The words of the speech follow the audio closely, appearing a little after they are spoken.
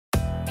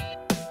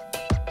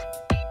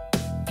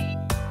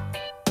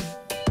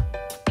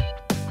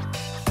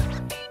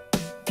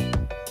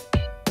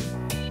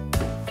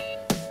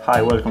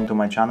Hi, welcome to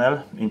my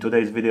channel. In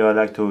today's video I'd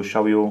like to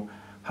show you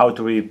how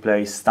to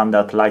replace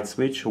standard light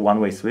switch,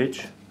 one-way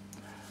switch,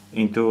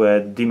 into a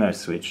dimmer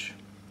switch.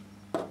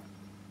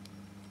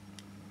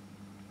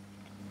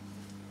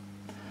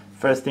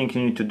 First thing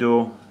you need to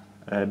do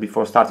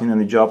before starting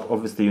any job,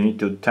 obviously you need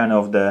to turn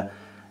off the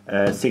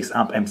 6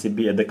 amp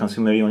MCB at the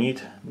consumer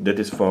unit, that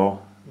is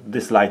for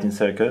this lighting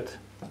circuit.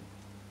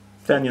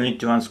 Then you need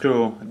to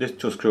unscrew these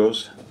two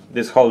screws.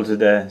 This holds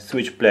the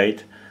switch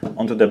plate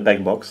onto the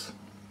back box.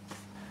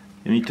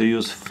 You need to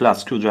use flat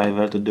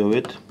screwdriver to do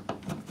it.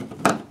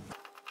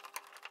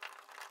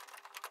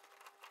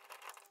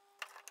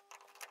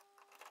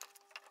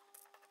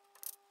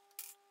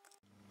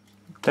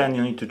 Then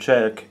you need to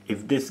check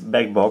if this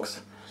back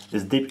box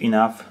is deep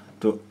enough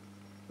to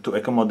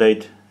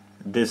accommodate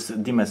this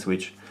dimmer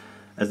switch,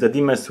 as the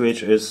dimmer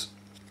switch is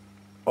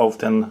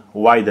often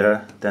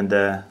wider than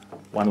the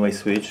one-way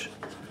switch,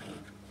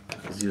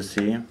 as you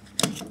see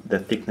the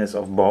thickness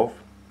of both.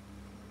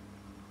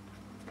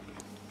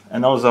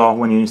 And also,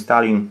 when you're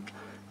installing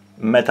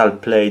metal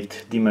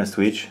plate dimmer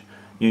switch,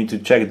 you need to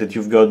check that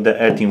you've got the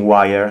earthing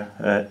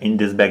wire in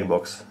this back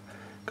box,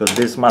 because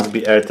this must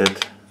be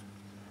earthed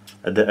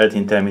at the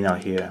earthing terminal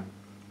here.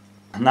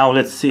 Now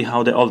let's see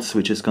how the old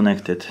switch is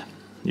connected.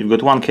 You've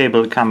got one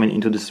cable coming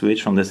into the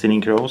switch from the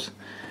ceiling cross.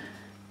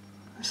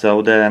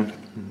 So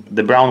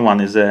the brown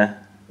one is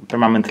a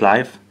permanent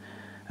live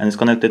and is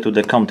connected to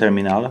the COM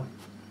terminal,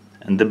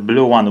 and the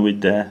blue one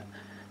with the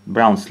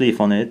brown sleeve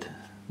on it,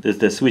 this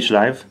is the switch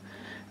live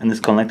and is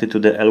connected to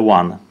the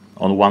L1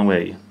 on one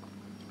way.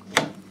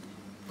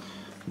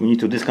 We need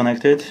to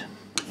disconnect it.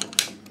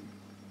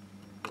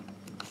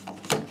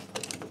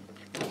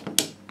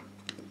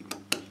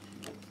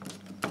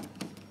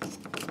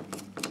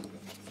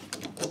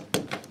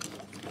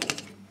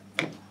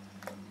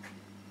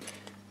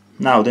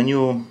 Now the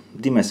new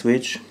dimmer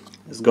switch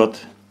has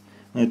got,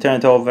 when you turn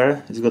it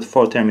over, it's got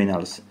 4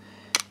 terminals.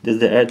 This is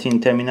the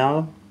earthing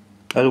terminal,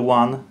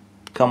 L1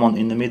 common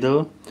in the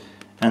middle,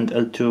 and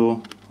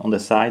L2 on the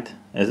side,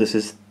 as this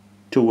is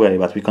two-way,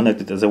 but we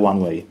connect it as a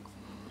one-way.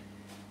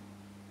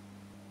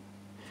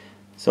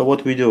 So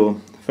what we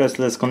do, first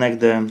let's connect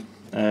the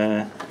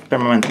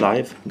permanent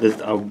live, this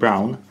is our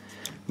brown.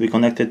 We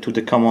connect it to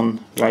the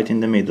common right in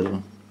the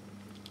middle.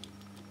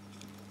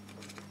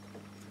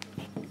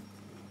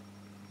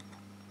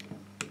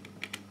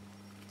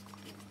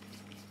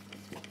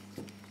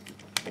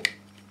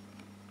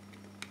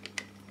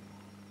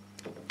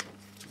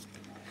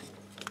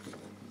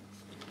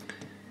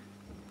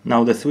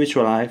 Now the switch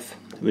live,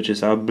 which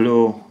is our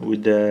blue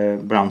with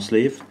the brown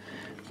sleeve,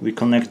 we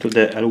connect to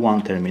the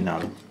L1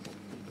 terminal.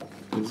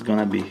 It's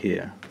gonna be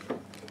here.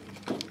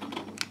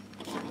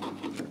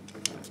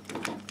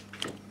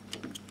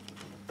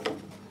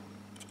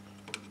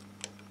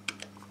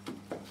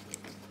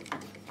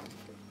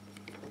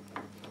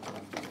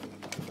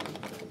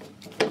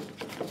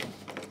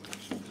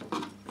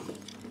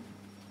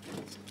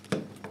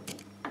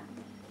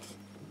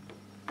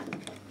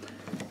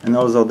 And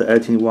also the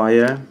earthing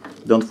wire,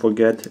 don't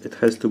forget, it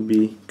has to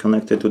be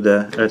connected to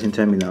the earthing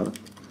terminal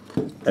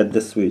at the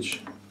switch,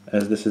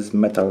 as this is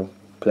metal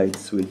plate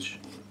switch.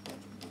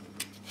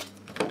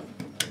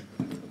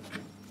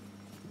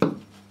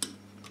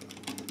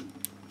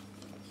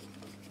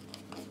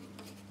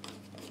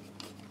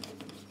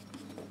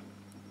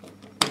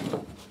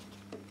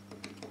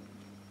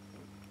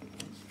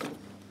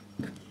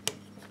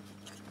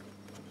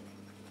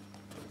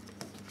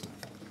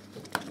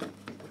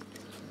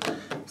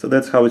 So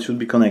that's how it should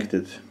be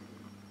connected.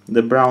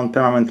 The brown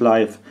permanent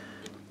live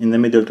in the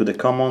middle to the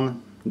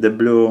common, the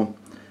blue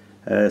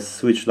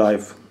switch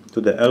live to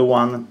the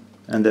L1,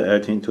 and the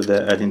earthing to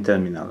the earthing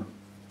terminal.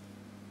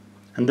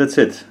 And that's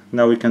it.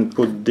 Now we can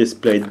put this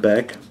plate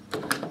back.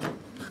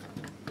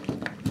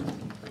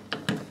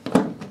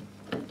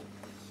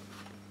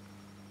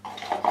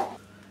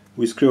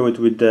 We screw it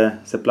with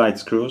the supplied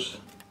screws.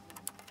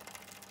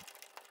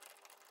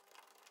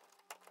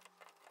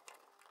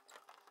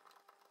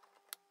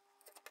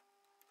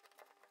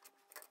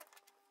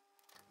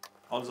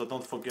 Also,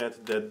 don't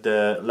forget that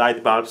the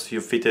light bulbs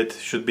you fitted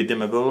should be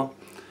dimmable.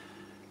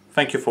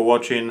 Thank you for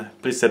watching.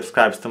 Please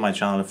subscribe to my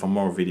channel for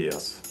more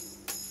videos.